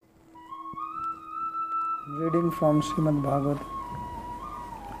Reading from Srimad Bhagavad,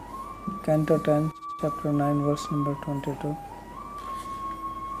 Canto 10, Chapter 9, verse number 22.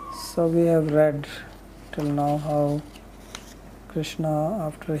 So we have read till now how Krishna,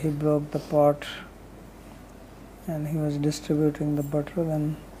 after he broke the pot and he was distributing the butter,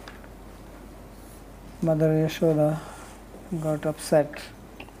 then Mother Yashoda got upset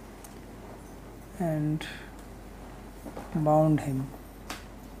and bound him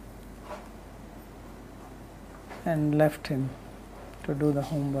and left him to do the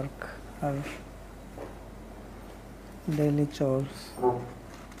homework, her daily chores.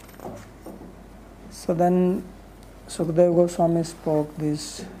 So then Sukadeva Goswami spoke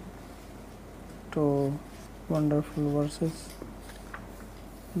these two wonderful verses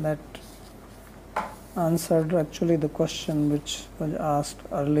that answered actually the question which was asked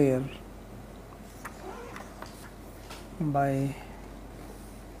earlier by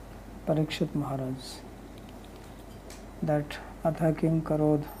Parikshit Maharaj, that Atha Kim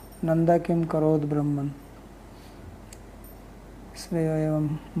Karod, Nanda Kim Karod Brahman, Sreyo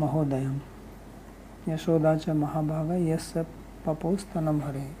Evam Mahodayam, Yashoda Cha Mahabhaga Yasya Papostanam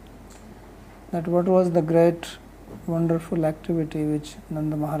Hari. That what was the great wonderful activity which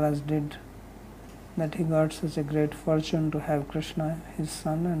Nanda Maharaj did, that he got such a great fortune to have Krishna, his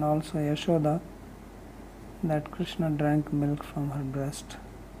son, and also Yashoda, that Krishna drank milk from her breast.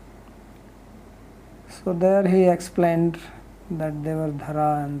 So there he explained that they were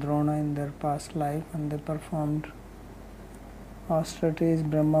Dhara and Drona in their past life and they performed austerities.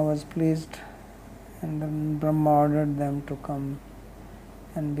 Brahma was pleased and then Brahma ordered them to come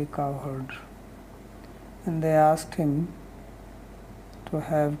and be cowherd. And they asked him to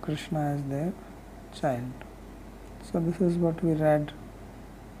have Krishna as their child. So this is what we read.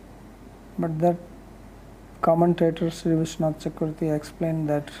 But that commentator Sri Vishwanath Chakravarti explained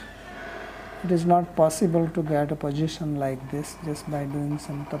that it is not possible to get a position like this just by doing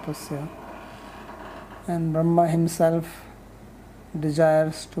some tapasya. And Brahma himself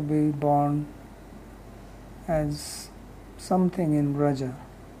desires to be born as something in Braja.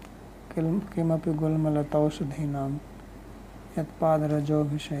 Kimapi gulmala taushadhinam yat padarajo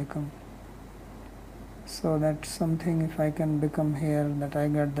bhishekam. So that's something, if I can become here, that I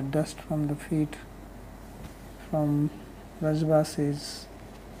get the dust from the feet from Rajvasis.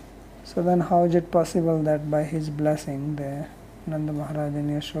 So then how is it possible that by his blessing the Nanda Maharaj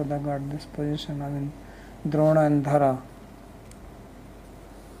and Yashoda got this position, Drona and Dhara.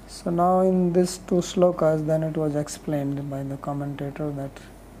 So now in these two slokas then it was explained by the commentator that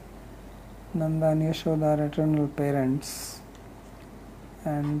Nanda and Yashoda are eternal parents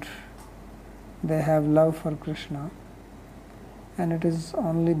and they have love for Krishna, and it is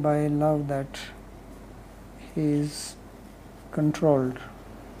only by love that he is controlled.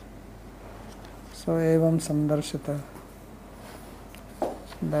 So evam sandarshita,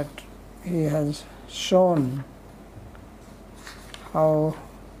 that he has shown how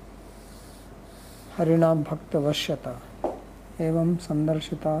Harina Bhakta Vashyata, evam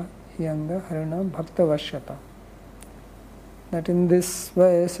sandarshita hiyanga Harina Bhakta Vashyata. That in this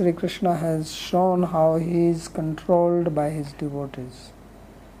way Sri Krishna has shown how he is controlled by his devotees,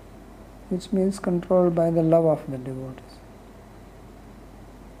 which means controlled by the love of the devotees.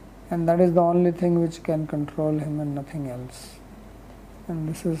 And that is the only thing which can control him and nothing else. And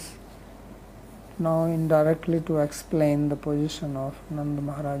this is now indirectly to explain the position of Nanda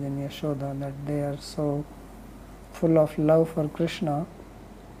Maharaj and Yashoda, that they are so full of love for Krishna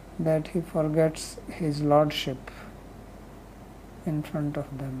that he forgets his lordship in front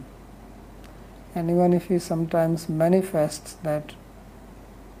of them. And even if he sometimes manifests that,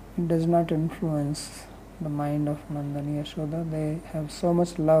 it does not influence the mind of Nanda and Yashoda. They have so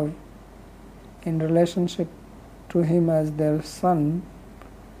much love in relationship to him as their son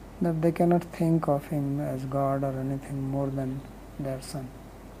that they cannot think of him as God or anything more than their son.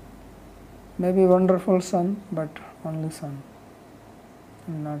 Maybe wonderful son, but only son,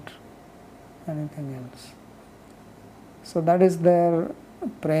 and not anything else. So that is their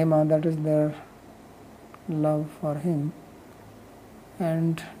prema, that is their love for him,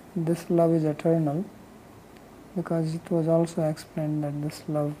 and this love is eternal, because it was also explained that this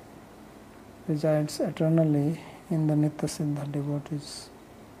love resides eternally in the Nitya Siddha devotees.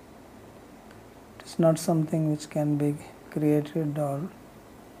 It is not something which can be created or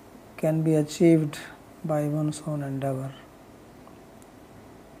can be achieved by one's own endeavor.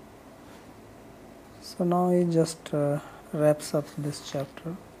 So now he just wraps up this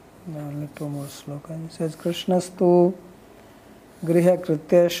chapter. There are only two more slokas. He says, Krishnastu griha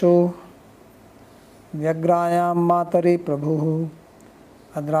krityeshu Vyagrayam matari prabhu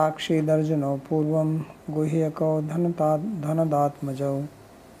Adrakshi Darjano Purvam Guhyako Dhanadatmajau.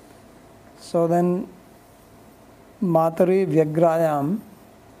 So then Matari Vyagrayam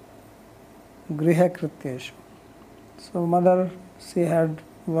Griha Krityeshu. So mother, she had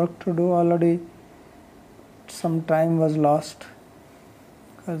work to do already. Some time was lost,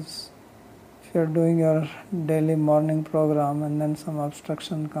 because if you are doing your daily morning program and then some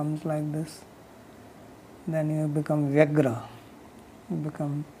obstruction comes like this, then you become Vyagra.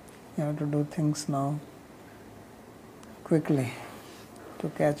 You have to do things now quickly to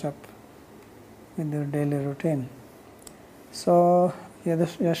catch up with your daily routine. So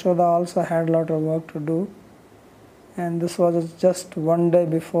Yashoda also had a lot of work to do, and this was just one day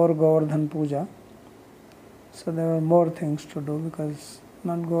before Govardhan Puja. So there were more things to do, because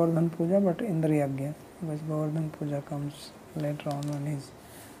not Govardhan Puja but Indra Yagya, because Govardhan Puja comes later on when he's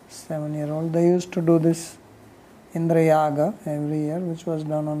 7-year-old. They used to do this Indra Yaga every year, which was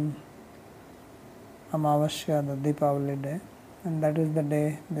done on Amavasya, the Deepavali day, and that is the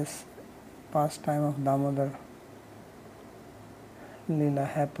day this pastime of Damodar Leela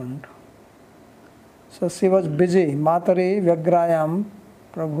happened. So she was busy. Matari Vyagrayam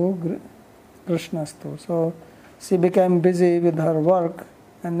Prabhu Krishnastu. So she became busy with her work,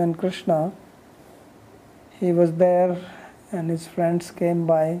 and then Krishna, he was there and his friends came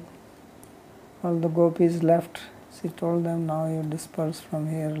by. All the gopis left. She told them, now you disperse from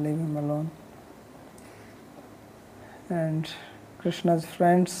here, leave him alone. And Krishna's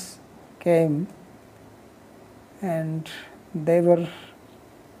friends came and they were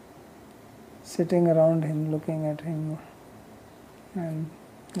sitting around him, looking at him, and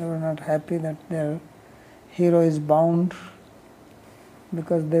they were not happy that their hero is bound,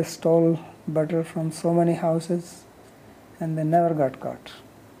 because they stole butter from so many houses and they never got caught,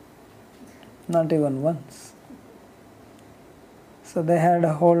 not even once. So they had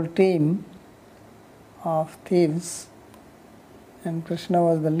a whole team of thieves, and Krishna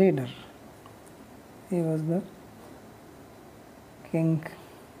was the leader. He was the king,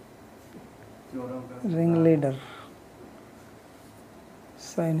 ringleader.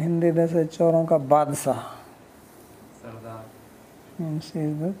 So in Hindi they say Choron ka Badshah. Means he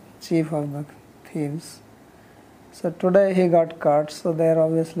is the chief of the thieves. So today he got caught, so they are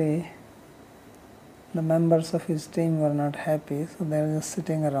obviously, the members of his team were not happy, so they are just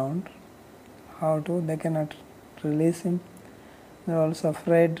sitting around. How to? They cannot release him. They are also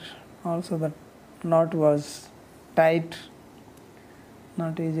afraid. Also the knot was tight,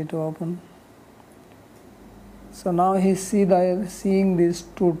 not easy to open. So now he seeing these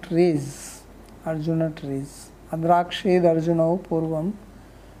two trees, Arjuna trees. Adrakshid Arjunau Purvam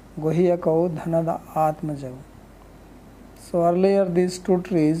Guhyakau Dhanada Atmajav. So earlier these two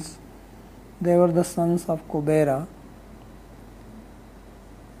trees, they were the sons of Kubera.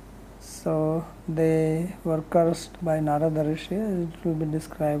 So they were cursed by Narada Rishi, as it will be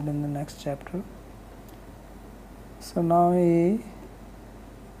described in the next chapter. So now he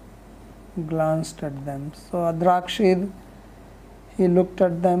glanced at them. So Adrakshid, he looked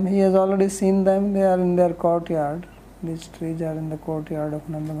at them. He has already seen them. They are in their courtyard. These trees are in the courtyard of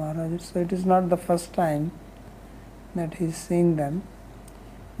Nanda Maharaj. So it is not the first time that he is seeing them.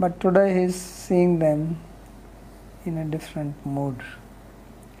 But today he is seeing them in a different mood.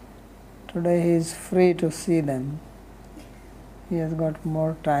 Today he is free to see them. He has got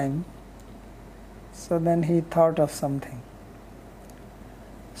more time. So then he thought of something.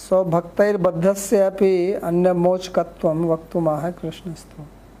 So bhaktair baddhasya api anya mochkatvam vaktumaha krishnastu.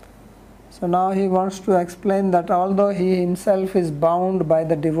 So now he wants to explain that although he himself is bound by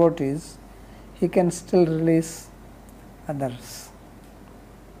the devotees, he can still release others.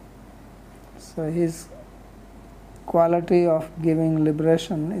 So his quality of giving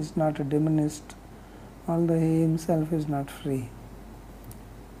liberation is not diminished, although he himself is not free.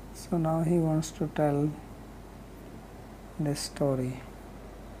 So now he wants to tell this story.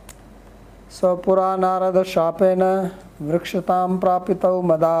 So Pura Narada Shapena Vrikshatam Prapitau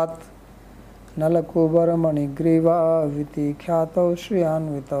Madat Nalakubara Manigriva Viti Khyatau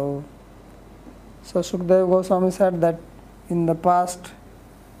Shriyanvitau. So Sukadeva Goswami said that in the past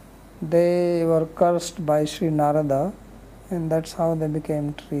they were cursed by Sri Narada, and that's how they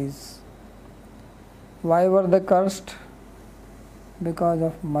became trees. Why were they cursed? Because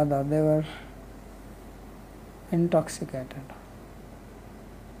of Mada. They were intoxicated.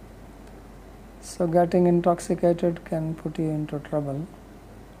 So getting intoxicated can put you into trouble.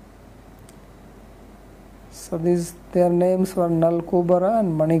 So their names were Nalkubara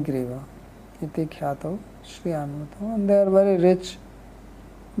and Manigriva, iti khyatau Shri Anvatav, and they are very rich,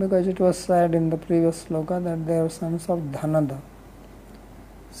 because it was said in the previous sloka that they are sons of Dhanada.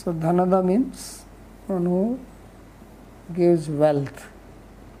 So Dhanada means one who gives wealth.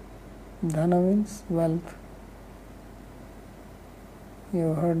 Dhana means wealth.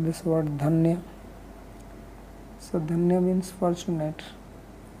 You heard this word Dhanya. So Dhanya means fortunate.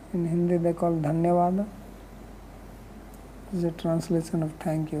 In Hindi they call Dhanyavada. Is a translation of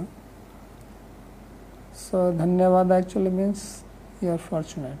thank you. So Dhanyavada actually means you are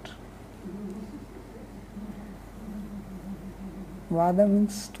fortunate. Vada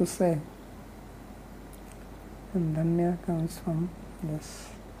means to say. And Dhanya comes from this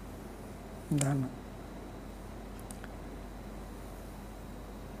Dhana.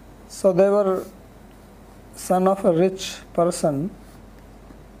 So they were son of a rich person,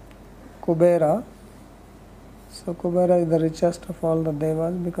 Kubera. So Kubera is the richest of all the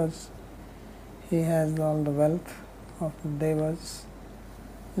devas because he has all the wealth of the devas.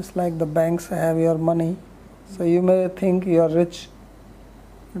 Just like the banks have your money. So you may think you are rich,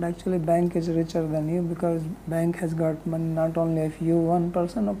 but actually bank is richer than you because bank has got money not only of you, one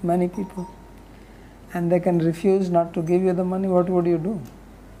person, of many people. And they can refuse not to give you the money. What would you do?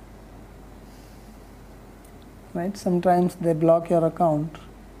 Right? Sometimes they block your account.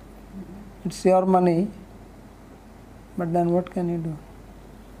 It's your money, but then what can you do?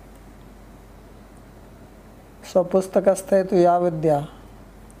 So pustakasthe tu ya vidya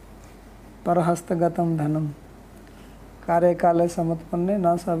parahastagatam dhanam karya kale samatpanne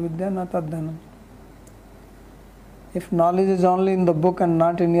na sa vidya na tad dhanam. If knowledge is only in the book and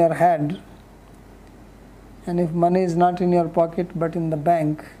not in your head, and if money is not in your pocket but in the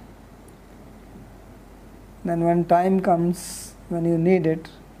bank, then when time comes when you need it,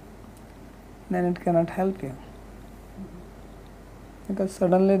 then it cannot help you. Because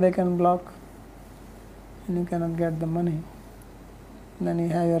suddenly they can block and you cannot get the money. Then you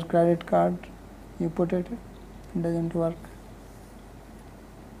have your credit card, you put it doesn't work.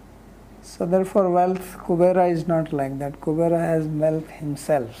 So therefore wealth, Kubera is not like that. Kubera has wealth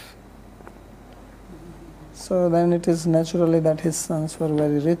himself. So then it is naturally that his sons were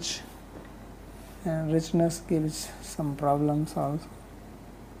very rich, and richness gives some problems also.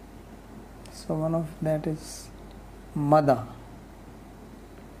 So one of that is Mada.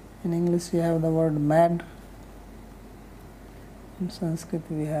 In English you have the word mad. In Sanskrit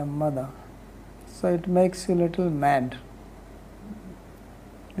we have Mada. So it makes you little mad.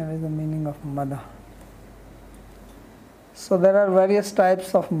 That is the meaning of Mada. So there are various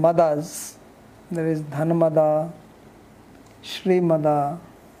types of Madas. There is Dhanmada, Shri Mada,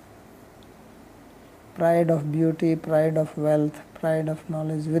 pride of beauty, pride of wealth, pride of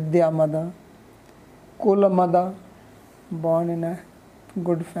knowledge, Vidya Mada, Kula Mada, born in a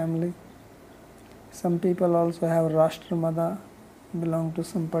good family. Some people also have Rashtra Mada, belong to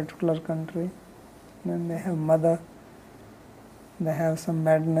some particular country. Then they have Mada, they have some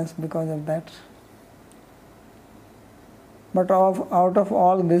madness because of that. But out of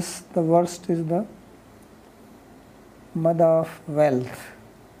all this, the worst is the Mada of wealth,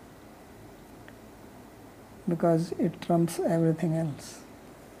 because it trumps everything else.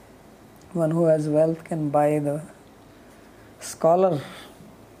 One who has wealth can buy the scholar,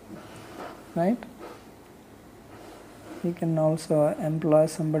 right? He can also employ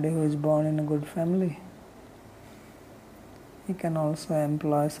somebody who is born in a good family. He can also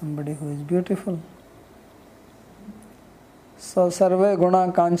employ somebody who is beautiful. So sarve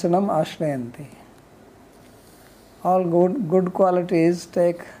guna kanchanam ashrayanti. All good qualities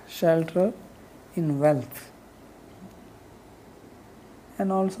take shelter in wealth,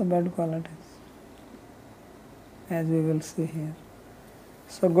 and also bad qualities, as we will see here.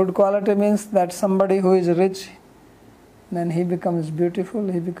 So good quality means that somebody who is rich, then he becomes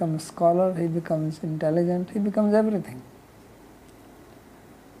beautiful, he becomes scholar, he becomes intelligent, he becomes everything.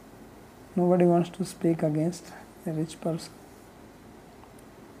 Nobody wants to speak against a rich person.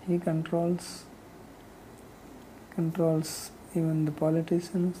 He controls even the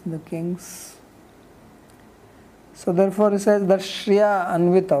politicians, the kings. So therefore he says that Shriya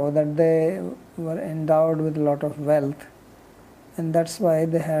Anvitav, that they were endowed with a lot of wealth, and that's why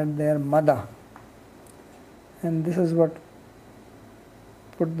they had their Mada. And this is what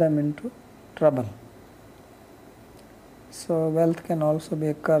put them into trouble. So wealth can also be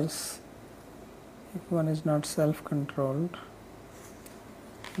a curse if one is not self-controlled.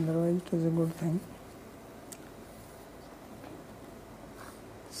 Otherwise it is a good thing.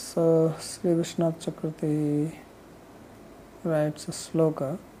 So Sri Vishwanath Chakravarti writes a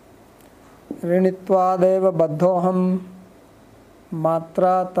sloka. Rinitva baddhoham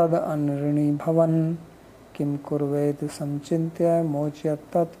matra tad anrini bhavan kim kurveti samchintya mochya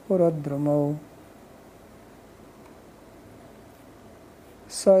tat puradhrumau.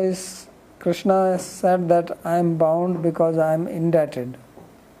 So Krishna said that I am bound because I am indebted.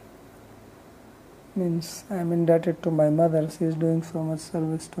 Means I am indebted to my mother. She is doing so much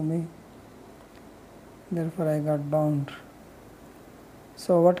service to me. Therefore I got bound.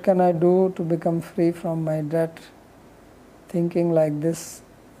 So what can I do to become free from my debt? Thinking like this,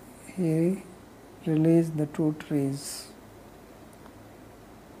 he released the two trees.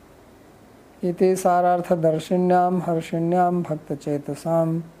 Iti sarartha darshinyam harshinyam bhakta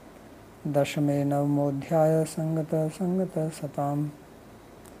chetasam dashame navmodhyaya sangata satam.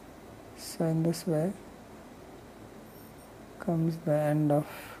 So in this way comes the end of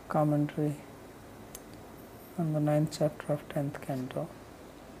commentary on the 9th chapter of 10th canto,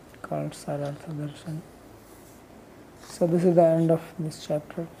 called Sarartha Darshan. So this is the end of this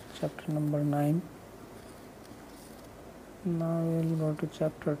chapter, chapter number 9. Now we will go to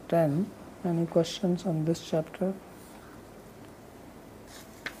chapter 10. Any questions on this chapter?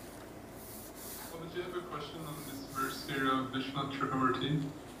 Well, did you have a question on this verse here of Vishnu Chakravarti?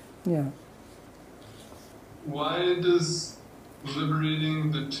 Yeah. Why does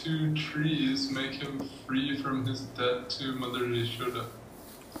liberating the two trees make him free from his debt to Mother Yashoda?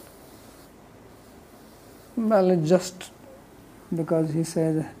 Well, just because he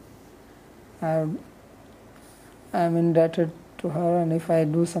says I am indebted to her, and if I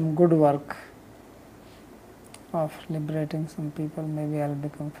do some good work of liberating some people, maybe I'll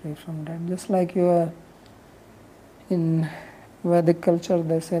become free from that. Just like you are in Vedic culture,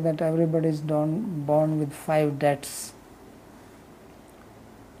 they say that everybody is born with 5 debts.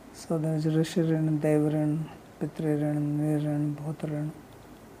 So there is Rishi Rin, Dev Rin, Pitri Rin, Nir Rin, Bhut Rin.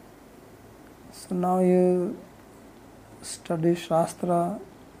 So now you study Shastra,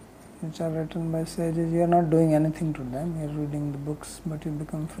 which are written by sages. You are not doing anything to them. You are reading the books, but you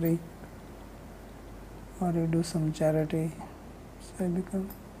become free. Or you do some charity, so you become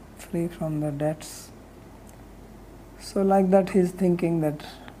free from the debts. So like that he is thinking that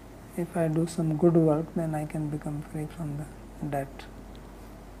if I do some good work, then I can become free from the debt.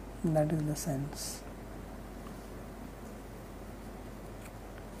 That is the sense.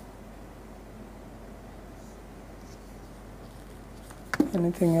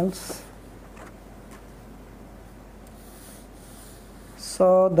 Anything else?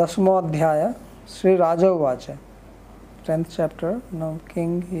 So, Dasmo Adhyaya, Sri Raja Uvacha, 10th chapter. Now,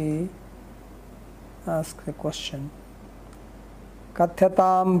 king he asks a question.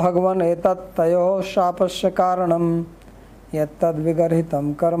 Kathyatam bhagavan etat tayo shapasya karanam yattad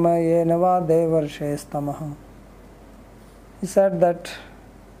vigarhitam karma yenava devarshes tamaha. He said that,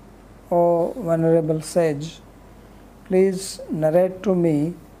 O venerable sage, please narrate to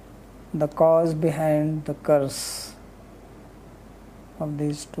me the cause behind the curse of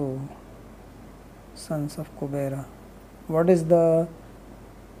these two sons of Kubera. What is the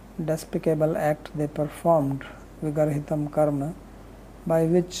despicable act they performed, Vigarhitam karma, by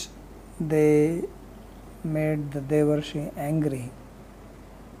which they made the Devarshi angry?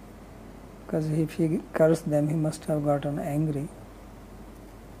 Because if he cursed them, he must have gotten angry.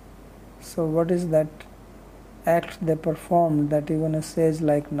 So what is that act they performed that even a sage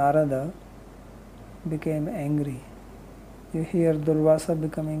like Narada became angry? You hear Durvasa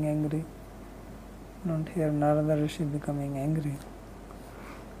becoming angry, don't hear Narada Rishi becoming angry.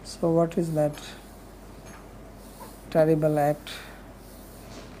 So what is that terrible act,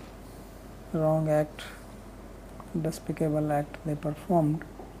 wrong act, despicable act they performed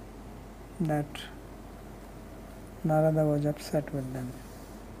that Narada was upset with them?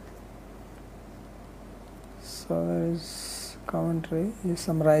 So there is commentary. He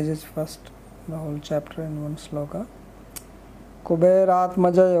summarizes first the whole chapter in one sloka.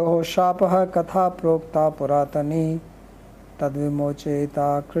 Kuberatmajayo shapah katha prokta puratani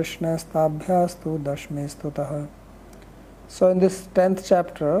tadvimocheta krishnastabhyastu dashmestutah. So in this 10th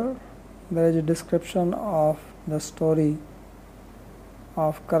chapter, there is a description of the story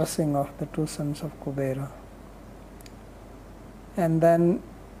of cursing of the two sons of Kubera. And then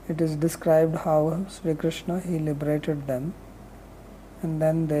it is described how Sri Krishna, he liberated them, and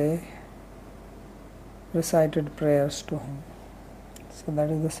then they recited prayers to him. So that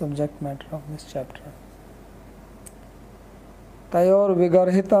is the subject matter of this chapter. Tayor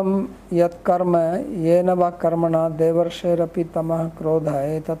vigarhitam yat karma yena va karmana devarsherapi tamah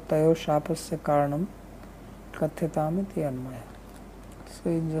krodha etat tayo shapasya karanam kathyatam iti anmaya. So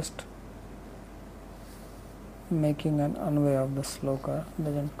he just making an anvaya of the sloka,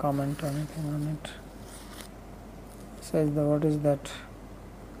 doesn't comment anything on it. Says that what is that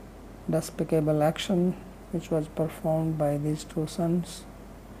despicable action which was performed by these two sons,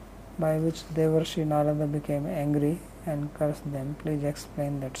 by which Devarshi Narada became angry and cursed them. Please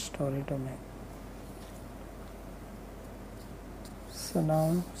explain that story to me. So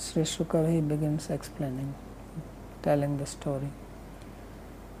now Sri Shukar, he begins explaining, telling the story.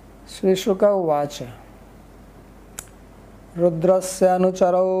 Sri Shuka uvacha Rudrasya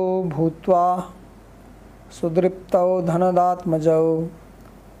anucharau bhutva sudriptau dhanadatmajau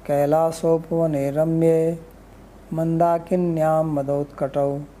kailasopavane ramye mandakinyam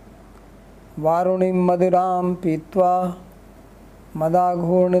madautkatau varunim madiram pitva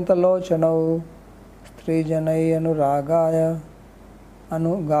madaghurnitalocanau strijanai anuragaya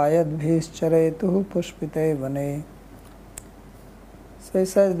anugayadbhischaretuh pushpite vane. So he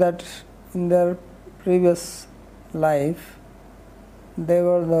says that in their previous life they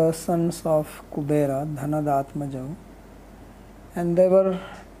were the sons of Kubera, Dhanadatmajau, and they were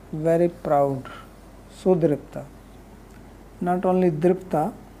very proud, Sudripta. Not only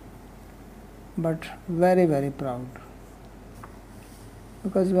Dripta, but very, very proud.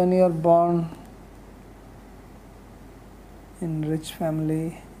 Because when you are born in rich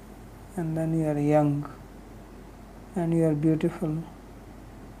family and then you are young and you are beautiful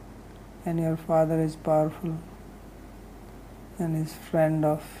and your father is powerful and is friend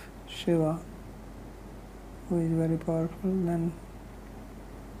of Shiva, who is very powerful, then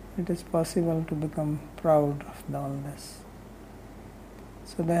it is possible to become proud of all this.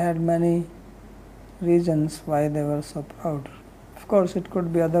 So they had many reasons why they were so proud. Of course, it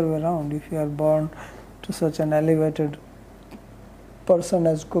could be other way around. If you are born to such an elevated person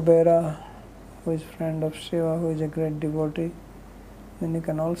as Kubera, who is friend of Shiva, who is a great devotee, then you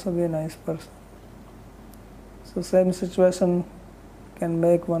can also be a nice person. So same situation can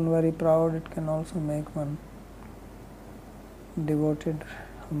make one very proud, it can also make one devoted,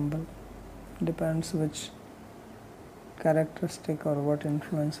 humble. Depends which characteristic or what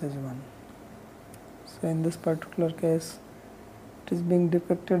influences one. So in this particular case, it is being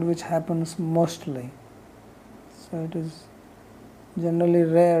depicted which happens mostly. So it is generally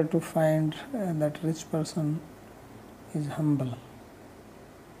rare to find that rich person is humble.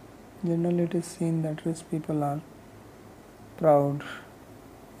 Generally it is seen that rich people are proud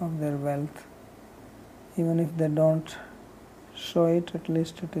of their wealth. Even if they don't show it, at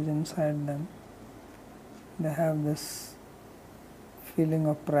least it is inside them. They have this feeling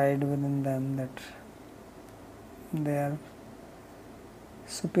of pride within them that they are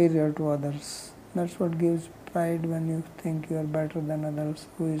superior to others. That's what gives pride, when you think you are better than others,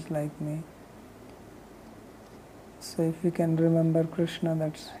 who is like me. So if you can remember Krishna,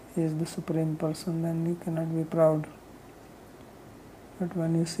 that he is the supreme person, then you cannot be proud. But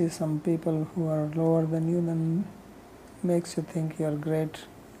when you see some people who are lower than you, then makes you think you are great,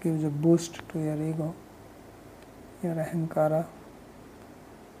 gives a boost to your ego, your ahankara.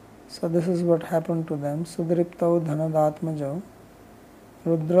 So this is what happened to them. Sudriptau dhanadatmajau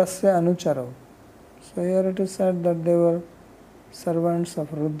rudrasya anucharau. So here it is said that they were servants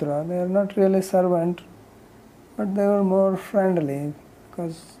of Rudra. They are not really servant, but they were more friendly,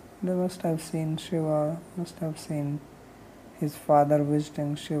 because they must have seen Shiva, must have seen his father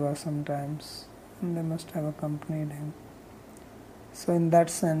visiting Shiva sometimes, and they must have accompanied him. So in that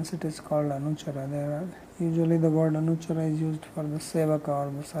sense it is called Anuchara. Usually the word Anuchara is used for the Sevaka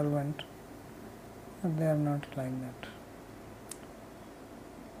or the servant, but they are not like that.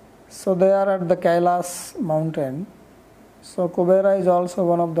 So they are at the Kailas mountain. So Kubera is also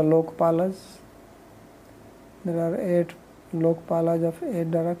one of the Lokpalas. There are 8 Lokpalas of 8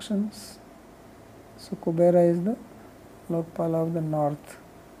 directions. So Kubera is the Lokpala of the north,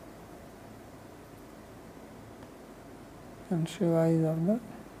 and Shiva is of the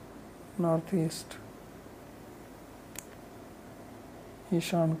northeast,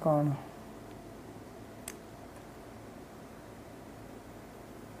 Ishan Kana.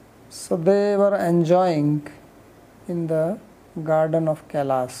 So they were enjoying in the garden of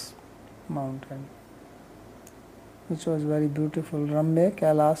Kailas mountain, which was very beautiful. Ramye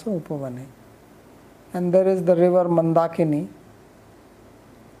Kailasa Upavane. And there is the river Mandakini.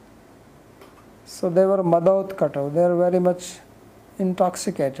 So they were Madautkatau. They were very much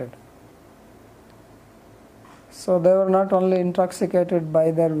intoxicated. So they were not only intoxicated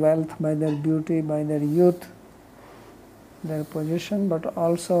by their wealth, by their beauty, by their youth, their position, but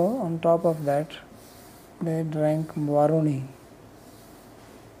also on top of that they drank Varuni.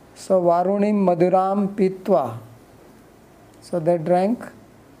 So Varuni Madhuram Pitva. So they drank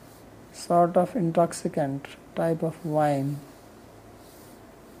sort of intoxicant type of wine.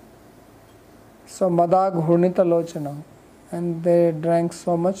 So Madag Hurnita Lochana. And they drank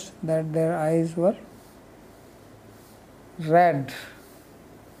so much that their eyes were red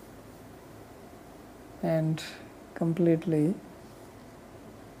and completely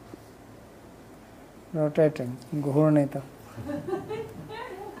rotating, Ghurnita.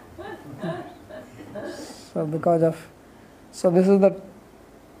 So this is the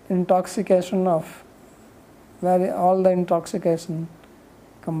intoxication of all the intoxication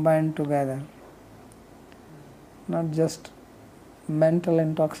combined together. Not just mental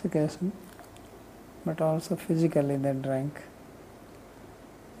intoxication, but also physically they drank.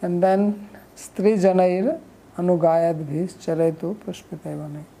 And then Stri Janair Anugayadbhis Charetu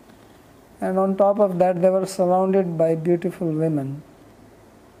Pushpitevane. And on top of that, they were surrounded by beautiful women.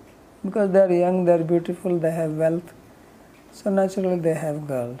 Because they are young, they are beautiful, they have wealth. So naturally they have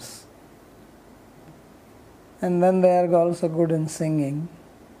girls. And then they are also good in singing.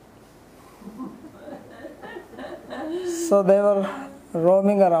 So they were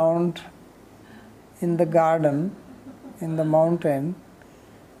roaming around in the garden, in the mountain,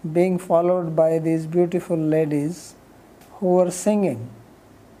 being followed by these beautiful ladies who were singing.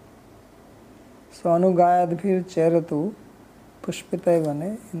 So Anugayadbhir Cheratu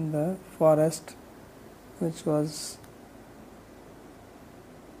Pushpitevane, in the forest which was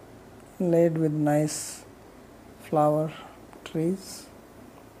laid with nice flower trees.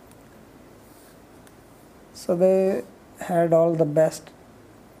 So they had all the best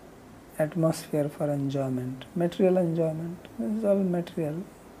atmosphere for enjoyment, material enjoyment. This is all material,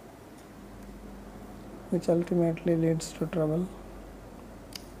 which ultimately leads to trouble.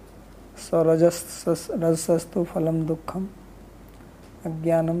 So rajasastu phalam dukkham,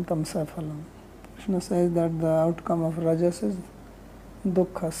 ajnanam tamsa phalam. Krishna says that the outcome of rajas is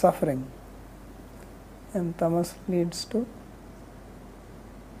dukkha, suffering, and tamas leads to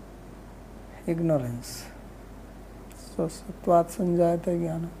ignorance. So sattvat sanjayate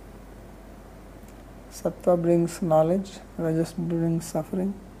jnana. Sattva brings knowledge, rajas brings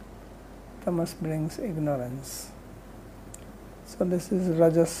suffering, tamas brings ignorance. So this is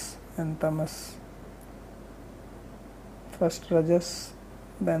rajas and tamas. First rajas,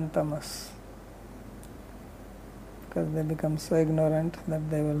 then tamas. Because they become so ignorant that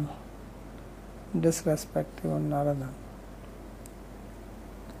they will disrespect even Narada.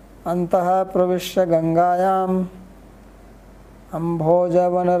 Antaha pravishya gangayam ambhoja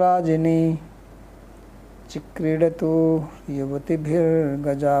vanarajini chikridatu yuvatibhir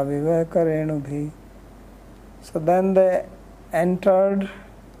gajaviva karenubhi. So then they entered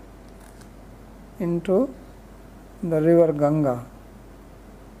into the river Ganga,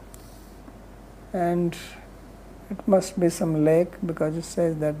 and it must be some lake, because it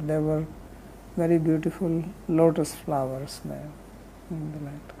says that there were very beautiful lotus flowers there in the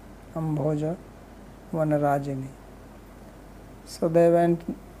land. Ambhoja Vanarajini. So they went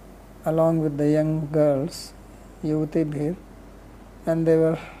along with the young girls, Yuvati Bhir, and they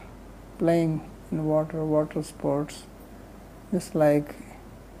were playing in water sports, just like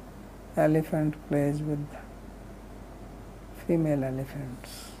elephant plays with female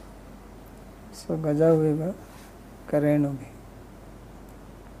elephants. So Gajaviva Karenubhi.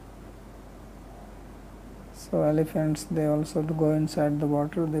 So elephants, they also go inside the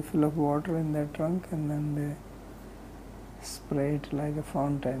water, they fill up water in their trunk and then they spray it like a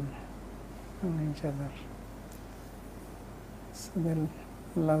fountain on each other. So they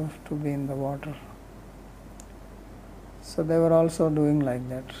love to be in the water. So they were also doing like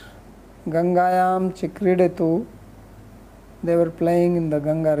that. Gangayam Chikridetu, they were playing in the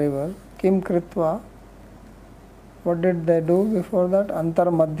Ganga river. Kim Kritva, what did they do before that? Antar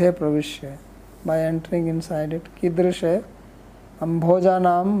Madhya Pravishya, by entering inside it. Kidrishe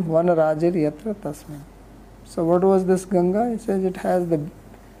Ambhojanam Vanarajir Yatra Tasmin. So what was this Ganga? It says it has the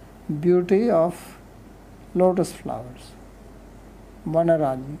beauty of lotus flowers.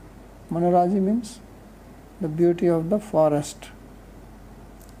 Vanaraji. Vanaraji means the beauty of the forest.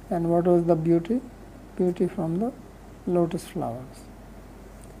 And what was the beauty? Beauty from the lotus flowers.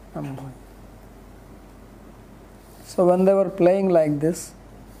 Ambhoja. So when they were playing like this,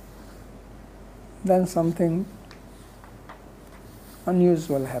 then something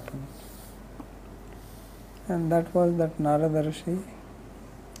unusual happened. And that was that Narada Rishi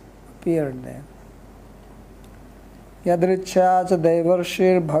appeared there. Yadrichya cha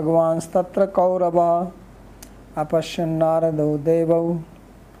devarshir bhagwan statra kaurava apashyan narado devau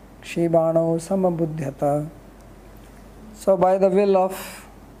kshibano samabudhyata. So by the will of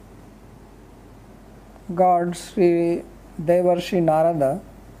God, Sri Devarshi Narada,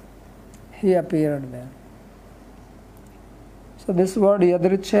 he appeared there. So this word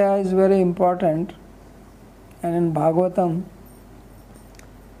Yadrichya is very important, and in Bhagavatam,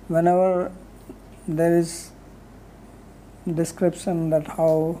 whenever there is description that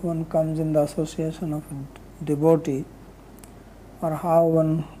how one comes in the association of devotee or how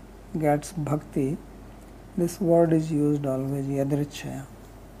one gets bhakti, this word is used always, yadrichaya.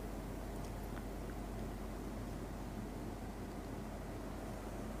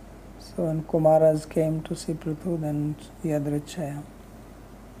 So when Kumaras came to see Prithu, then yadrichaya.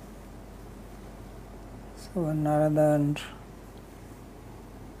 So when Narada and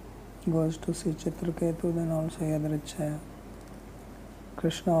goes to see Chitraketu, then also yadrichaya.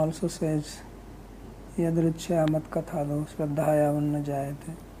 Krishna also says, yadrichaya mat kathado shraddhaya vanna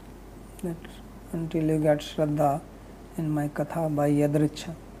jayate. That until you get shraddha in my katha by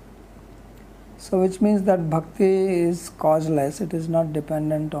yadrichya. So which means that bhakti is causeless, it is not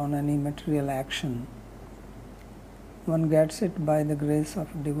dependent on any material action. One gets it by the grace of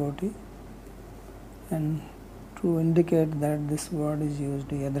a devotee, and to indicate that this word is used,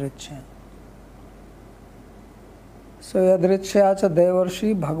 yadrichya. So yadrichya cha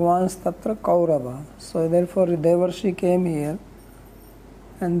devarshi bhagwans tatra kaurava. So therefore devarshi came here,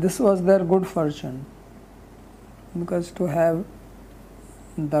 and this was their good fortune, because to have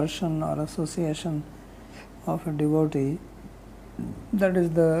darshan or association of a devotee, that is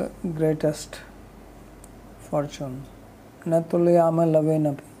the greatest fortune. Natulyama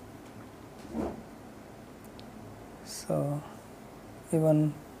lavenapi. So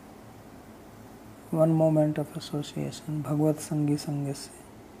even one moment of association, Bhagavad Sangi Sangyasya,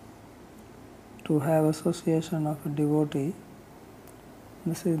 to have association of a devotee,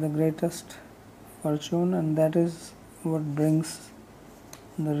 this is the greatest fortune, and that is what brings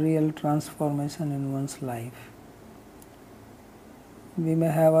the real transformation in one's life. We may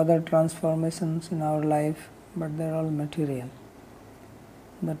have other transformations in our life, but they are all material.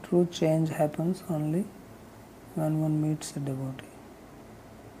 The true change happens only when one meets a devotee.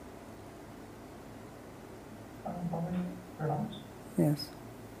 Yes.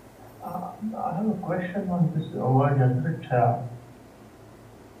 I have a question on this word yadrichya.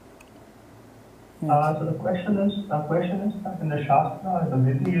 Yes. So the question is that in the Shastra, the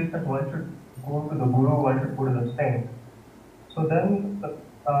vidhi is that one should go to the Guru, one should go to the saint. So then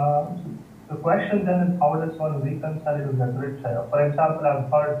the question then is, how does one reconcile it with yadrichya? For example, I've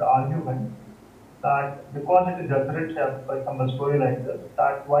heard the argument that because it is yadrichya, for example, a story like this,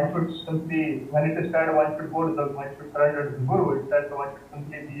 that one should simply, when it is said one should surrender to the Guru, it says one should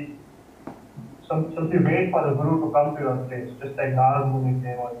simply wait for the Guru to come to your place, just like Narad Muni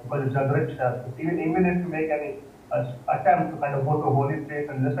came on, because it's yadrichya. Even if you make any attempt to kind of go to a holy place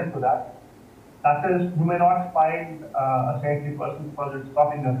and listen to that, that is, you may not find a saintly person because it's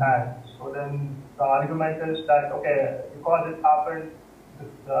not in your hand. So then the argument is that, okay, because it happened,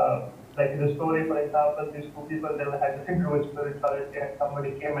 like in the story, for example, these two people, they had nothing to do with spirituality, and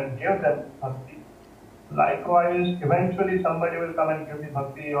somebody came and gave them bhakti. Likewise, eventually somebody will come and give me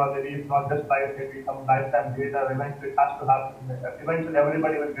bhakti, or maybe if not this life, maybe some lifetime later, eventually it has to happen. Eventually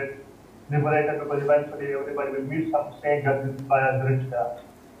everybody will get liberated, because eventually everybody will meet some saint by yadrichya.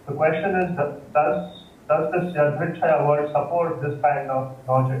 The question is, does this yadrichya word support this kind of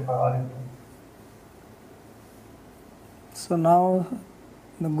logic or argument? So now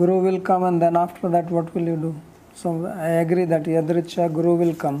the Guru will come, and then after that what will you do? So I agree that yadrichya Guru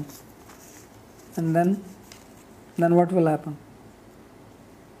will come, and then what will happen?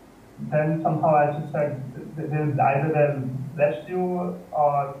 Then somehow, as you said, either they'll bless you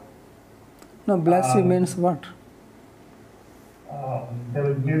or... No, bless you means what? They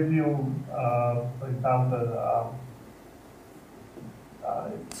will give you, for example...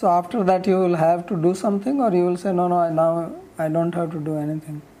 so after that you will have to do something, or you will say, no, now I don't have to do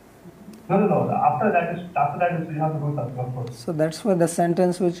anything? No. After that is you have to do something, of course. So that's why the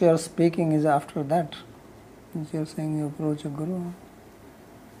sentence which you are speaking is after that. Which you are saying you approach a Guru.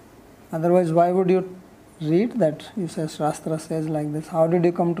 Otherwise, why would you read that? You say Shastra says like this. How did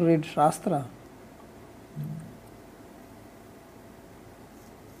you come to read Shastra?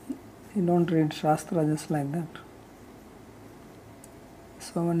 You don't read Shastra just like that.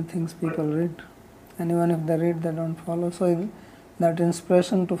 So many things people read. And even if they read, they don't follow. So that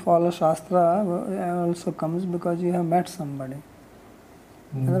inspiration to follow Shastra also comes because you have met somebody.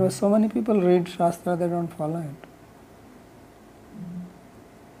 Otherwise, so many people read Shastra, they don't follow it.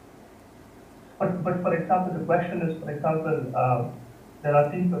 But for example, the question is, there are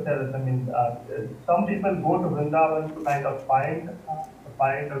people, some people go to Vrindavan to kind of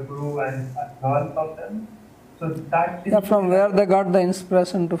find a Guru and learn from them. So that yeah, from where they got the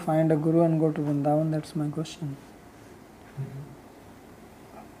inspiration to find a Guru and go to Vrindavan, that's my question.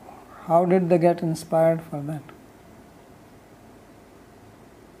 How did they get inspired for that?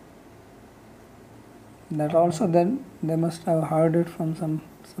 That also then they must have heard it from some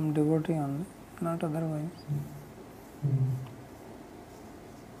devotee only. not otherwise. Mm.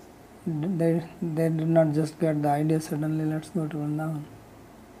 They did not just get the idea suddenly, let's go to Vrindavan.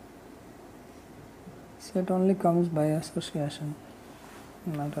 So it only comes by association,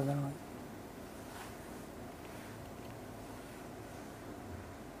 not otherwise.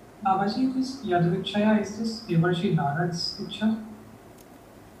 Babaji, this Yadvichaya, is this Devarshi Narad's Ichha?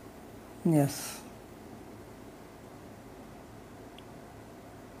 Yes.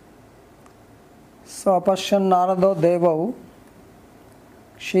 So apashyan narado devau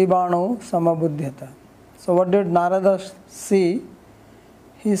shibano samabudhyata. So what did Narada see?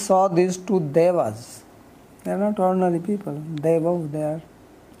 He saw these two devas. They are not ordinary people. Devau, they are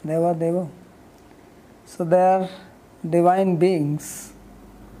Deva. So they are divine beings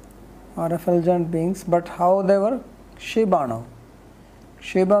or effulgent beings, but how they were? Shibano.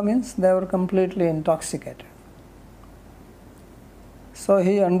 Shiba means they were completely intoxicated. So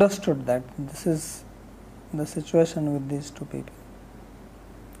he understood that this is the situation with these two people.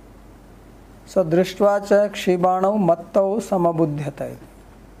 So drishtva cha kshibanau mattau samabudhyata.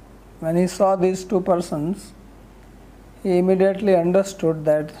 When he saw these two persons, he immediately understood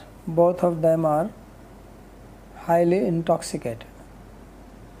that both of them are highly intoxicated.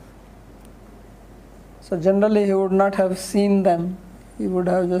 So generally he would not have seen them. He would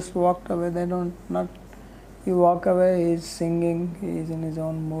have just walked away. You walk away, he is singing, he is in his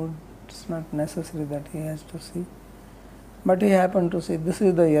own mood. It's not necessary that he has to see. But he happened to see. This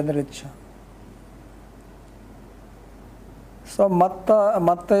is the yadricha. So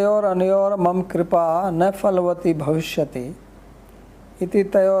mattayor anayor mam kripa na phalvati bhavishyati iti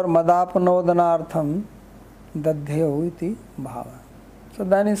tayor madapanodanartham dadhyau iti bhava. So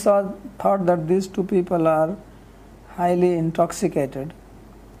then he thought that these two people are highly intoxicated.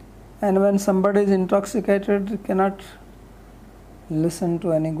 And when somebody is intoxicated, he cannot listen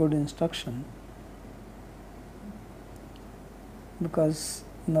to any good instruction because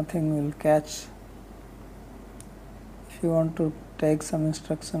nothing will catch. If you want to take some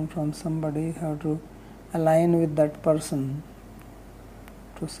instruction from somebody, you have to align with that person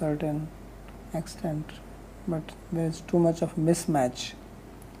to a certain extent. But there is too much of mismatch.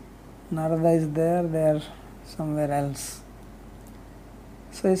 Narada is there, they are somewhere else.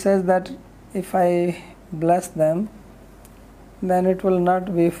 So he says that if I bless them, then it will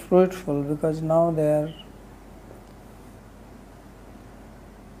not be fruitful because now they are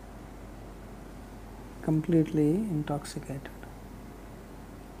completely intoxicated.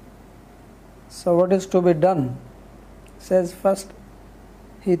 So what is to be done? Says first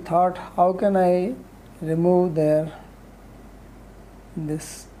he thought, how can I remove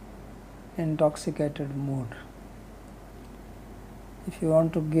this intoxicated mood? If you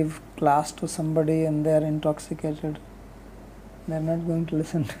want to give class to somebody and they are intoxicated, they are not going to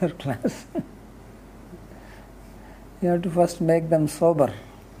listen to your class. You have to first make them sober.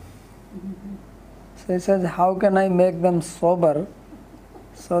 So he says, how can I make them sober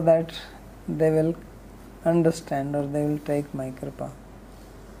so that they will understand or they will take my kripa?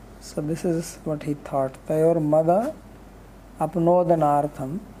 So this is what he thought. Tayor mada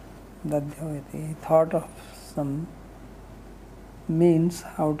apnodanartham dadhyavati. He thought of some means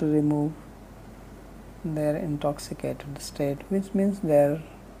how to remove their intoxicated state, which means their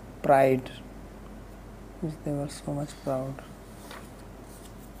pride, which they were so much proud.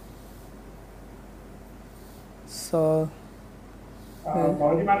 So,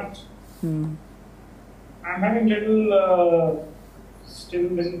 Babaji Maharaj, hmm. I'm having little still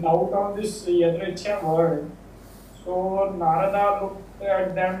doubt on this Yadrichya word. So Narada looked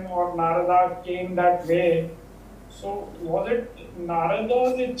at them, or Narada came that way. So was it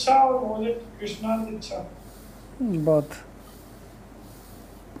Narada's Ichha or was it Krishna's Ichha? Both.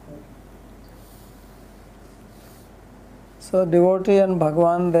 So devotee and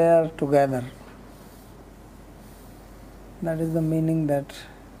Bhagavan, they are together. That is the meaning, that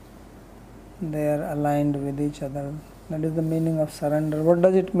they are aligned with each other. That is the meaning of surrender. What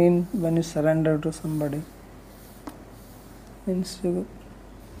does it mean when you surrender to somebody? It means you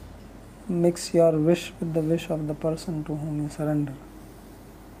mix your wish with the wish of the person to whom you surrender.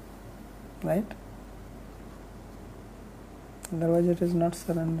 Right? Otherwise it is not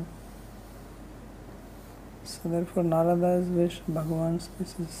surrender. So therefore Narada's wish, Bhagavan's wish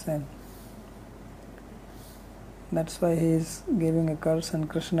is the same. That's why he is giving a curse and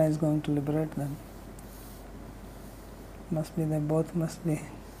Krishna is going to liberate them. They both must be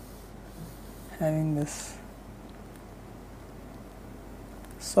having this.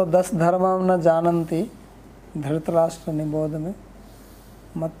 So das dharmam na jananti dhritarashtra nibodhame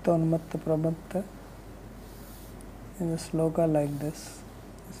matta unmatta prabatta. In a sloka like this,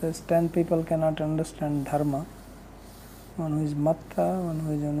 He says 10 people cannot understand dharma. One who is matta, one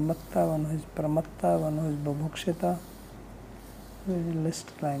who is anumatta, one who is pramatta, one who is babhukshita. There is a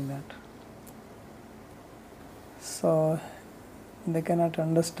list like that. So they cannot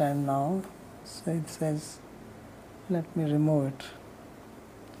understand now. So it says, let me remove it.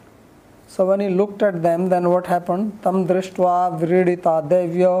 So when he looked at them, then what happened? Tam drishtva viridita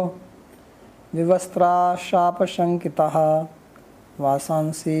devyo vivastra shapa shankitaha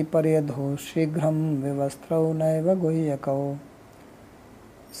vasansi paryadho shighram vivastrau naiva guhyakau.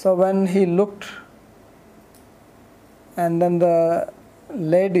 So when he looked, and then the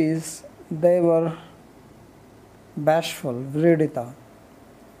ladies, they were bashful, viridita.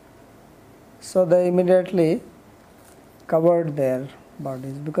 So they immediately covered their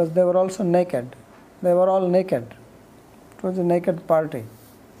bodies because they were also naked. They were all naked. It was a naked party.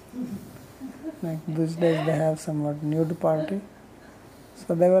 Like these days they have somewhat nude party.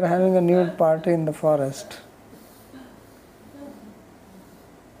 So they were having a nude party in the forest.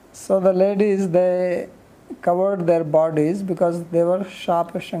 So the ladies, they covered their bodies because they were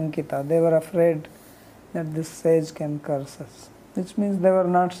shapa shankita. They were afraid that this sage can curse us. Which means they were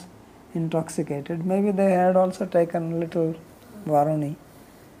not intoxicated. Maybe they had also taken little varuni,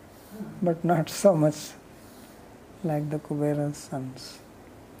 but not so much like the Kubera's sons.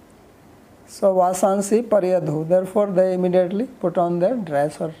 So vasansi paryadhu, therefore they immediately put on their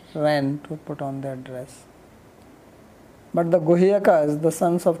dress or ran to put on their dress. But the Guhyakas, the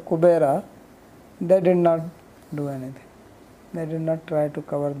sons of Kubera, they did not do anything. They did not try to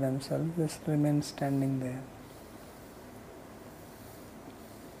cover themselves, just remained standing there.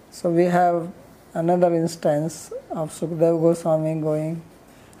 So we have another instance of Sukadeva Goswami going,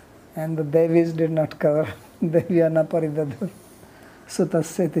 and the Devis did not cover. Devyana paridadhu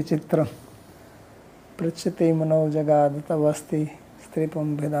sutasyati chitram prachiti mano jagad tavasti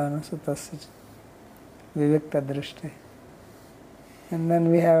stripam bhidana sutasya vivikta drishti. And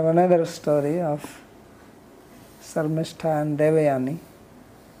then we have another story of Sarmishtha and Devayani,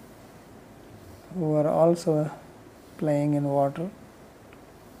 who were also playing in water.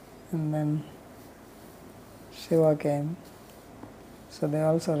 And then Shiva came, so they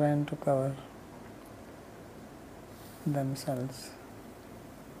also ran to cover themselves.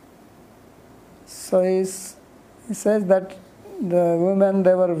 So he says that the women,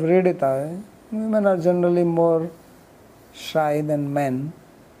 they were viridita. Women are generally more shy than men.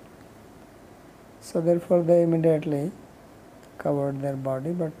 So therefore they immediately covered their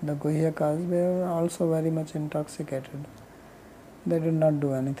body. But the Guhyakas, they were also very much intoxicated. They did not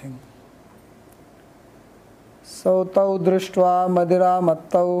do anything. So tau drishtva madira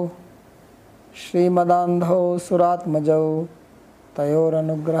mattau Srimadandho suratmajau tayor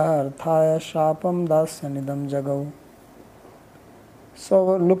anugraha arthaya shapam dasyanidam jagau.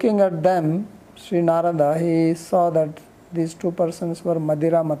 So looking at them, Sri Narada, he saw that these two persons were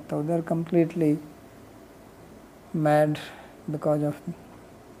madira mattau. They are completely mad because of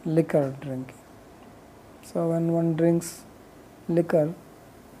liquor drinking. So when one drinks liquor,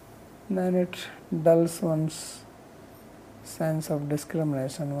 then it dulls one's sense of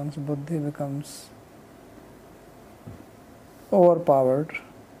discrimination, one's buddhi becomes overpowered.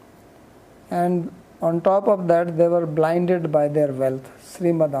 And on top of that, they were blinded by their wealth,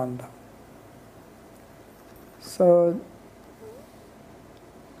 Srimadandha. So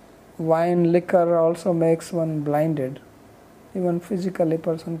wine, liquor also makes one blinded. Even physically,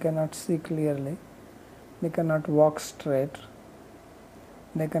 person cannot see clearly. They cannot walk straight.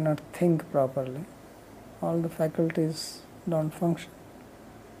 They cannot think properly. All the faculties don't function.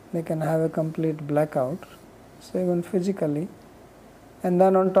 They can have a complete blackout. So even physically. And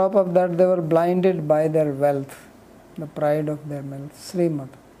then on top of that, they were blinded by their wealth, the pride of their wealth, Srimad.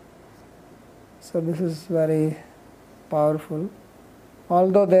 So this is very powerful.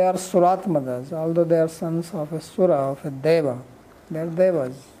 Although they are Suratmadas, although they are sons of a Sura, of a Deva, they are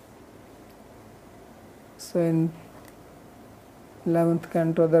Devas. So in 11th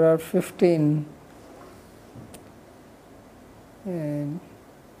canto there are 15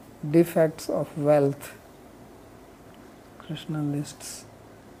 defects of wealth, Krishna lists,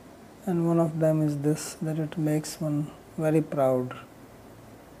 and one of them is this, that it makes one very proud.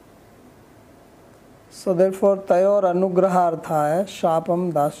 So therefore tayor anugraharthaya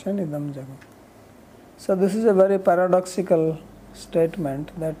shapam dasyan idam jagam. So this is a very paradoxical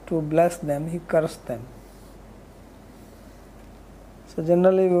statement, that to bless them he cursed them. So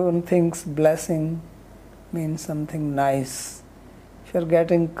generally one thinks blessing means something nice. If you are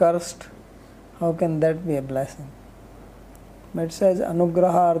getting cursed, how can that be a blessing? But it says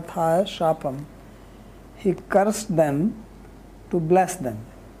anugraha arthaya shapam. He cursed them to bless them.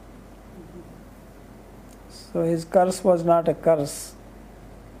 So his curse was not a curse,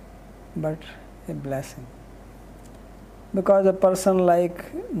 but a blessing. Because a person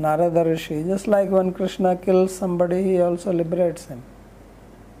like Narada Rishi, just like when Krishna kills somebody, he also liberates him.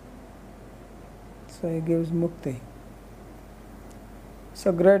 So he gives mukti.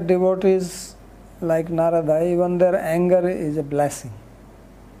 So great devotees like Narada, even their anger is a blessing.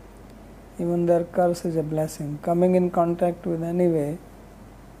 Even their curse is a blessing. Coming in contact with any way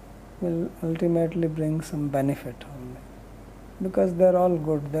will ultimately bring some benefit only. Because they are all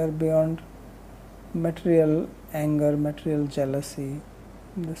good, they are beyond material anger, material jealousy,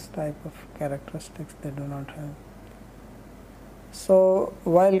 this type of characteristics they do not have. So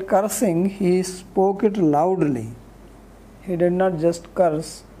while cursing, he spoke it loudly. He did not just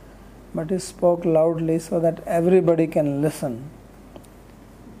curse, but he spoke loudly so that everybody can listen,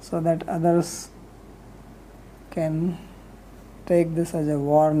 so that others can take this as a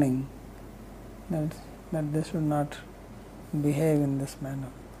warning that they should not behave in this manner.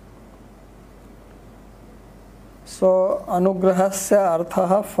 So, anugrahasya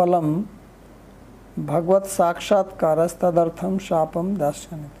arthaha phalam bhagavad sakshatkarasthadartham shapam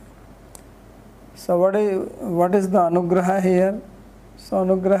dasyaniti. So, what is the anugraha here? So,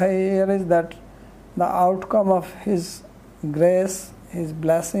 anugraha here is that the outcome of his grace, his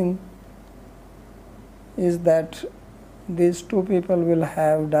blessing, is that these two people will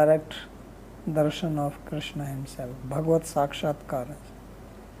have direct darshan of Krishna himself, Bhagavad Sakshatkara.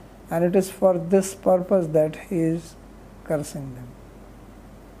 And it is for this purpose that he is cursing them.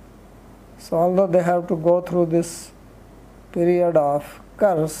 So although they have to go through this period of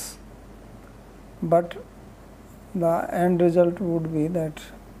curse, but the end result would be that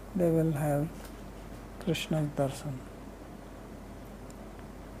they will have Krishna's darshan.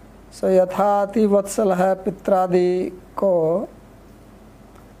 So yatha ati vatsalah pitradi ko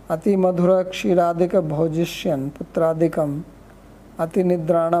ati madhura kshiradika bhojishyan putradikam ati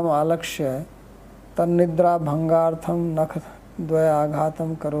nidranam alakshya tannidra bhangartham nakh dvaya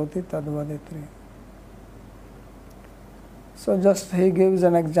aghatam karoti tadvaditri. So just he gives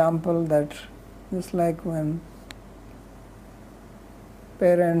an example that just like when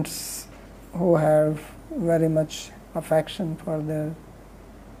parents who have very much affection for their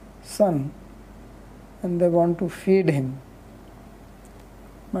son and they want to feed him,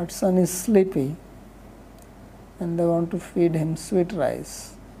 but son is sleepy and they want to feed him sweet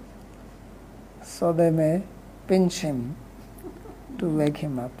rice, so they may pinch him to wake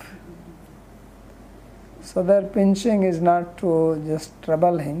him up. So their pinching is not to just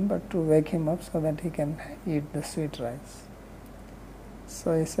trouble him, but to wake him up so that he can eat the sweet rice.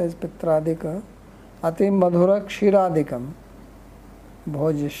 So he says pitradika ati madhura kshiradikam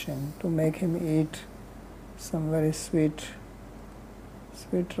bhojishyan, to make him eat some very sweet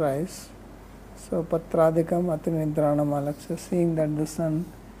rice. So patradikam ati nidranam alakshya, seeing that the son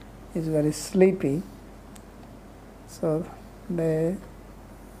is very sleepy, so they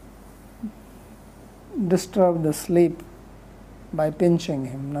disturb the sleep by pinching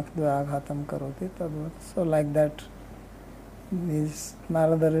him. Nakdva aghatam karoti tadvat. So like that, these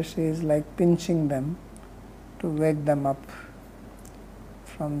Narada Rishi is like pinching them to wake them up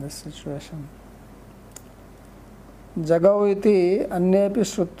from this situation. Jagau iti anyepi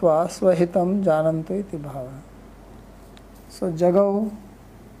shrutva swahitam janantu iti bhava. So Jagau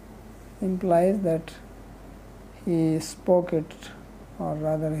implies that he spoke it, or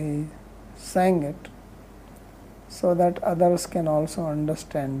rather he sang it, so that others can also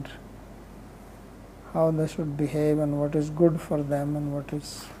understand how they should behave and what is good for them and what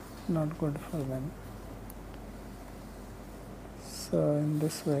is not good for them. So in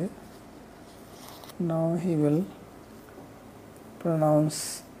this way, now he will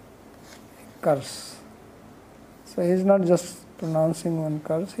pronounce a curse. So he is not just pronouncing one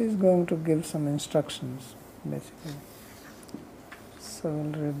curse, he is going to give some instructions basically. So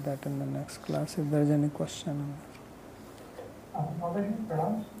we'll read that in the next class if there is any question. How do you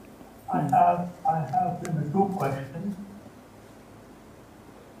pronounce? I have maybe two questions.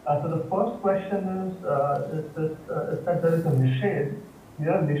 So the first question is that there is a nishad.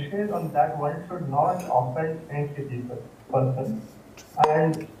 There is nishad on that one should not offend any person.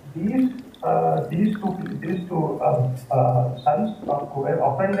 And these two sons who were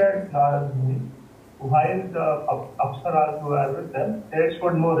offended Narada Muni, while the Apsaras who are with them, they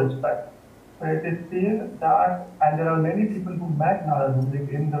showed no respect. So it is seen that, and there are many people who met Narada Muni,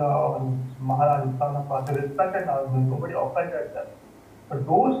 like Indra and Maharaj and Sanapa, they respected Narada Muni, nobody offended them. But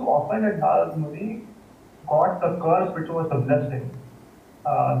those who offended Narada Muni got the curse which was the blessing.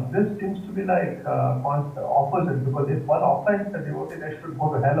 This seems to be like opposite, because if one offends the devotee, they should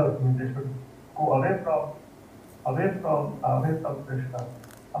go to hell, or they should go away from away from Krishna.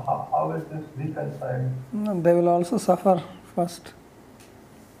 How is this reconciled? No, they will also suffer first.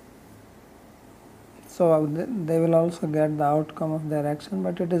 So they will also get the outcome of their action,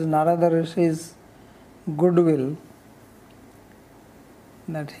 but it is Narada Rishi's goodwill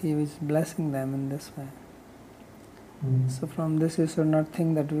that he is blessing them in this way. So from this you should not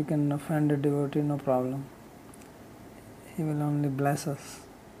think that we can offend a devotee, no problem. He will only bless us.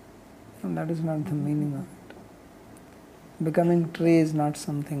 And that is not the meaning of it. Becoming tree is not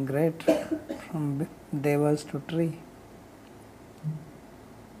something great, from devas to tree.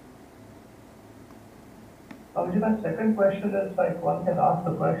 My second question is, like, one can ask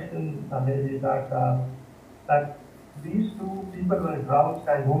the question maybe that these two people were drunk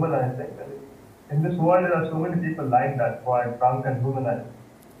and womanizing. In this world, there are so many people like that, who are drunk and womanizing.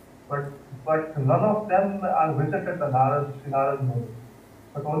 But none of them are visited the Narad Muni.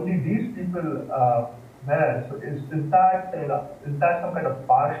 But only these people there. So is that some kind of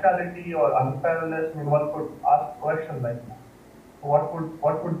partiality or unfairness? I mean, one could ask a question like that. What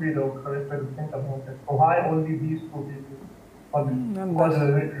would be the correct way to think about it? So why only these two people? Was it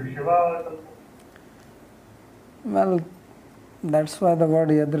related to Shiva or something? Well, that's why the word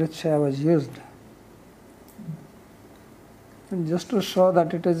yadrichya was used. And just to show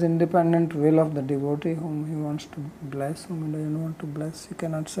that it is independent will of the devotee whom he wants to bless, whom he doesn't want to bless. You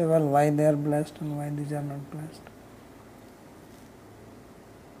cannot say, well, why they are blessed and why these are not blessed.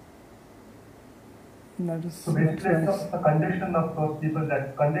 That is, so basically, it's the condition of those people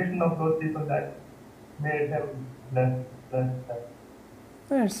that made him blessed.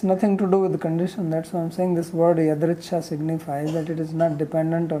 It's nothing to do with the condition. That's why I'm saying this word yadrichya signifies that it is not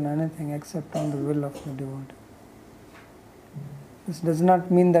dependent on anything except on the will of the devotee. This does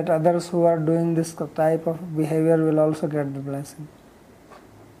not mean that others who are doing this type of behavior will also get the blessing.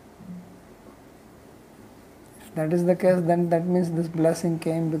 If that is the case, then that means this blessing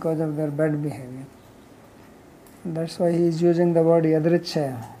came because of their bad behavior. And that's why he is using the word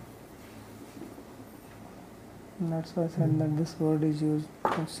yadrichya. And that's why I said that this word is used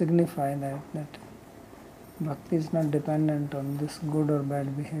to signify that bhakti is not dependent on this good or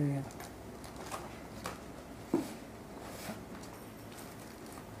bad behavior.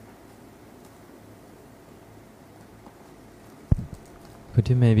 Could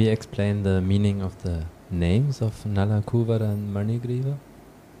you maybe explain the meaning of the names of Nala, Kuvara and Manigriva?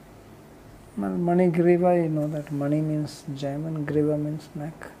 Well, Manigriva, you know that Mani means gem and Griva means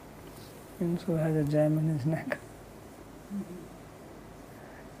neck. And so has a gem in his neck.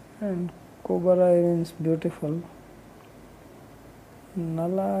 And Kuvara means beautiful.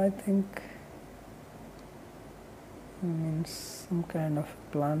 Nala, I think, means some kind of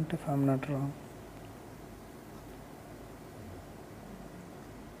plant, if I'm not wrong.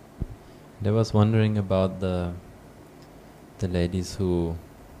 I was wondering about the ladies who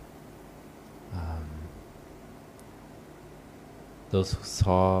those who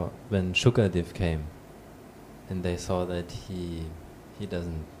saw when Shukadev came, and they saw that he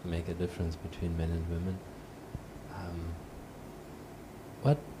doesn't make a difference between men and women.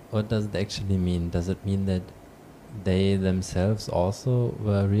 What does it actually mean? Does it mean that they themselves also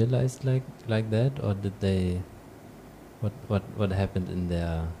were realized like that, or did they? What happened in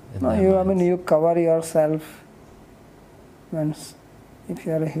their? You cover yourself. If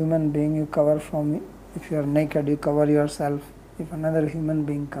you are a human being, you cover from. If you are naked, you cover yourself. If another human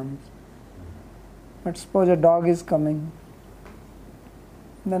being comes. But suppose a dog is coming.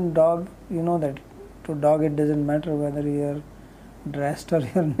 Then dog, you know that to dog it doesn't matter whether you are dressed or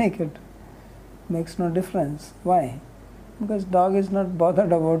you are naked. Makes no difference. Why? Because dog is not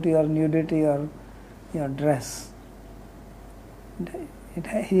bothered about your nudity or your dress.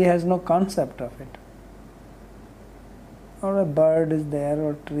 He has no concept of it. Or a bird is there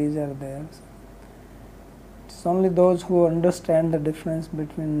or trees are there. It's only those who understand the difference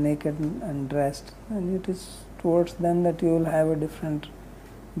between naked and dressed, and it is towards them that you will have a different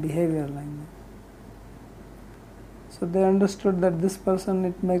behavior like that. So they understood that this person,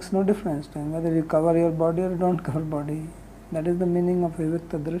 it makes no difference to him whether you cover your body or don't cover body. That is the meaning of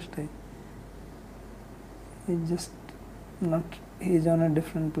Vivikta Drishti. He is on a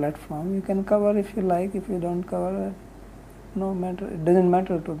different platform. You can cover if you like, if you don't cover, no matter. It doesn't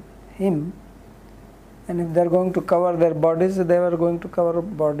matter to him. And if they are going to cover their bodies, they were going to cover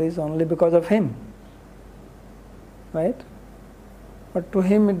bodies only because of him. Right? But to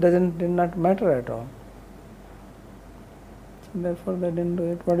him it did not matter at all. So therefore they didn't do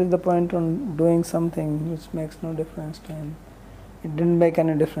it. What is the point on doing something which makes no difference to him? It didn't make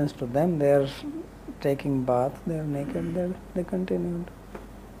any difference to them. They are taking bath, they are naked, they continued.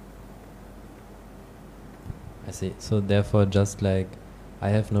 I see. So therefore, just like I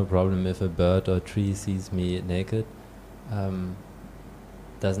have no problem if a bird or tree sees me naked,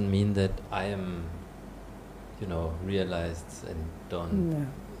 doesn't mean that I am, realized and don't. Yeah.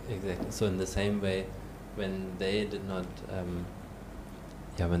 Exactly. So in the same way, when they did not,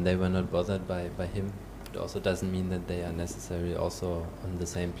 when they were not bothered by him, it also doesn't mean that they are necessarily also on the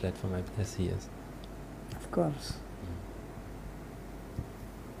same platform as he is. Of course.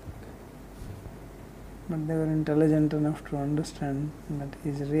 But they were intelligent enough to understand that he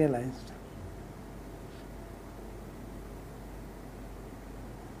is realized.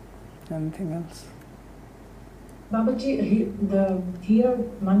 Anything else? Babaji, here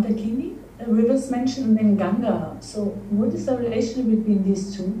Mandakini river is mentioned and then Ganga. So what is the relation between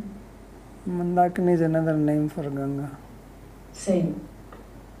these two? Mandakini is another name for Ganga. Same.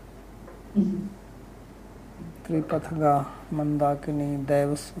 Mm-hmm. Tripathaga, Mandakini,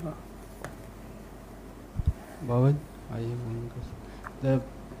 Devasura. Bhavan, I have one question. The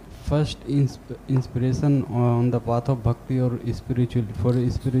first inspiration on the path of bhakti or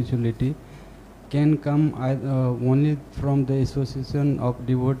spirituality can come only from the association of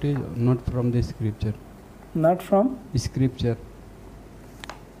devotees, not from the scripture. Not from? Scripture.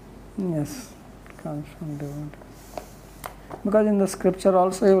 Yes, it comes from devotees. Because in the scripture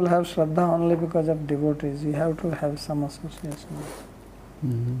also you will have Shraddha only because of devotees. You have to have some association.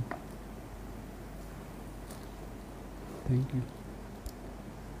 Mm-hmm. Thank you.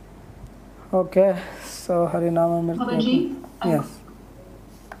 Okay, so Harinama Mirti. Babaji, Yes.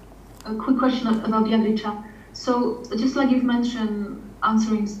 a quick question about Yadvicha. So, just like you've mentioned,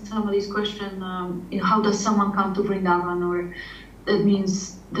 answering some of these questions, how does someone come to Vrindavan, or that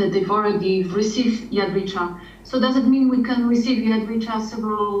means that they've already received Yadvicha. So does it mean we can receive Yadvicha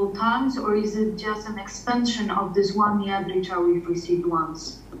several times, or is it just an expansion of this one Yadvicha we've received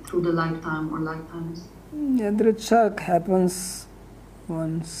once through the lifetime or lifetimes? Yadricha happens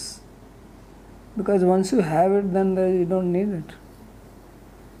once. Because once you have it, then you don't need it.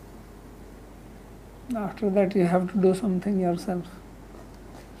 After that, you have to do something yourself.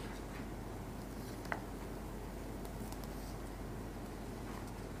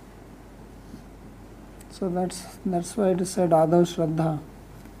 So that's why it is said Adav Shraddha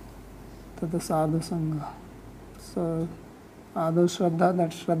Tata Sadhu Sangha. So Adav Shraddha, that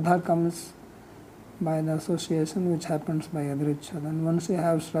Shraddha comes by the association which happens by Yadricha. Then once you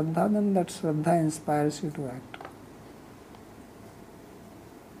have Shraddha, then that Shraddha inspires you to act.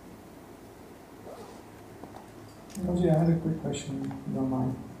 I had a quick question, if you don't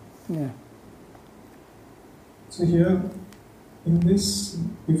mind. Yeah. So here, in this,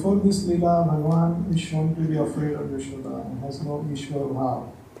 before this Leela, Bhagavan is shown to be afraid of Yashoda and has no Ishwar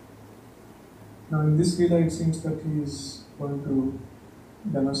Bhav. Now in this Leela, it seems that he is going to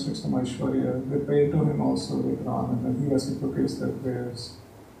demonstrate some Aishwarya. They pray to him also later on, and then he reciprocates their prayers.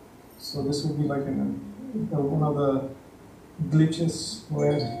 So this would be like one of the glitches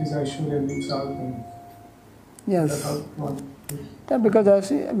where his Aishwarya leaks out. And yes. Yeah,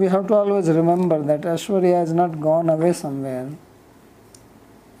 because we have to always remember that Aishwarya has not gone away somewhere.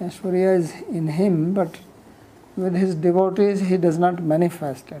 Aishwarya is in him, but with his devotees he does not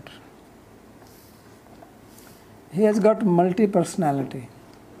manifest it. He has got multi-personality.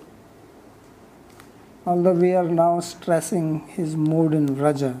 Although we are now stressing his mood in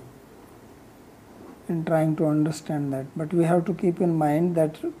Vraja and trying to understand that, but we have to keep in mind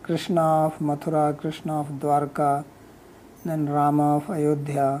that Krishna of Mathura, Krishna of Dwarka, then Rama of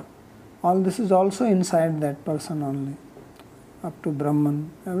Ayodhya, all this is also inside that person only, up to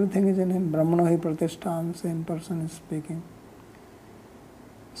Brahman. Everything is in him. Brahmano hi pratishtham, same person is speaking.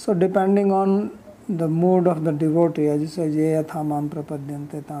 So depending on the mood of the devotee, as you say, ye yatha mam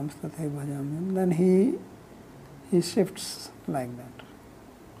prapadyante tam stathe bhajamyam, then he shifts like that.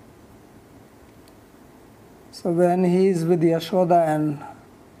 So when he is with Yashoda, and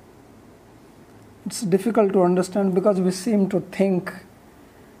it's difficult to understand because we seem to think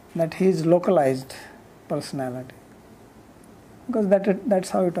that he is localized personality. Because that's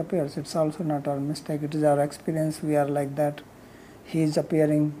how it appears. It's also not our mistake. It is our experience. We are like that. He is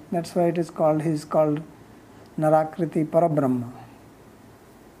appearing. That's why he is called Narakriti Parabrahma.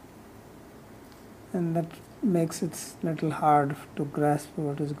 And that makes it little hard to grasp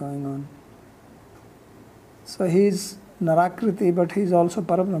what is going on. So he is Narakriti, but he is also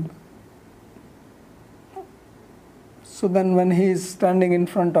Parabrahma. So then when he is standing in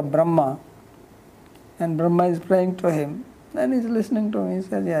front of Brahma, and Brahma is praying to him, then he is listening to me. He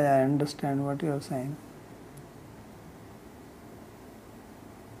says, yeah, I understand what you are saying.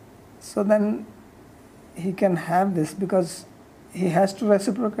 So then he can have this because he has to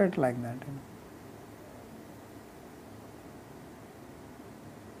reciprocate like that.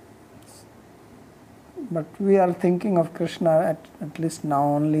 but we are thinking of Krishna at least now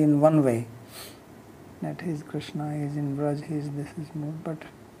only in one way. That he is Krishna, he is in Braj, he is this, he is mood. But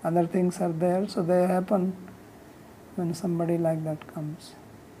other things are there, so they happen when somebody like that comes.